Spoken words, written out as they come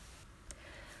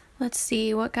Let's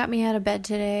see what got me out of bed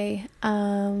today.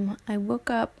 I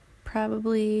woke up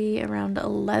probably around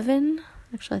 11.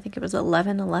 Actually, I think it was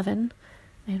 11:11.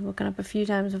 I had woken up a few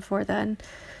times before then.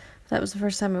 That was the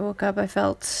first time I woke up. I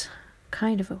felt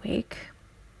kind of awake.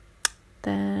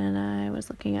 Then I was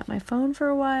looking at my phone for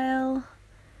a while.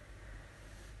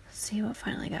 Let's see what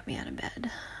finally got me out of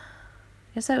bed.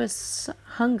 I guess I was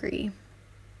hungry.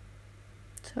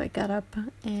 So I got up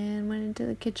and went into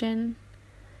the kitchen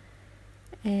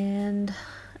and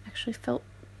actually felt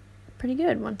pretty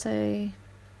good once I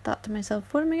thought to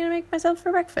myself, what am I going to make myself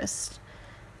for breakfast?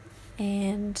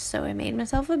 And so I made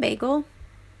myself a bagel,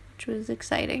 which was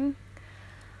exciting.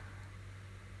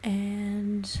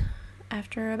 And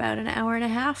after about an hour and a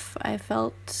half, I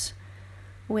felt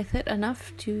with it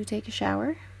enough to take a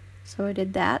shower. So I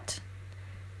did that.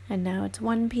 And now it's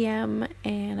 1 p.m.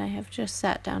 and I have just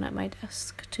sat down at my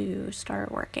desk to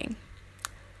start working.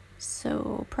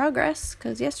 So progress,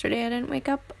 because yesterday I didn't wake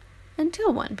up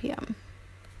until 1 p.m.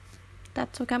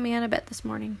 That's what got me out of bed this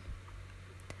morning.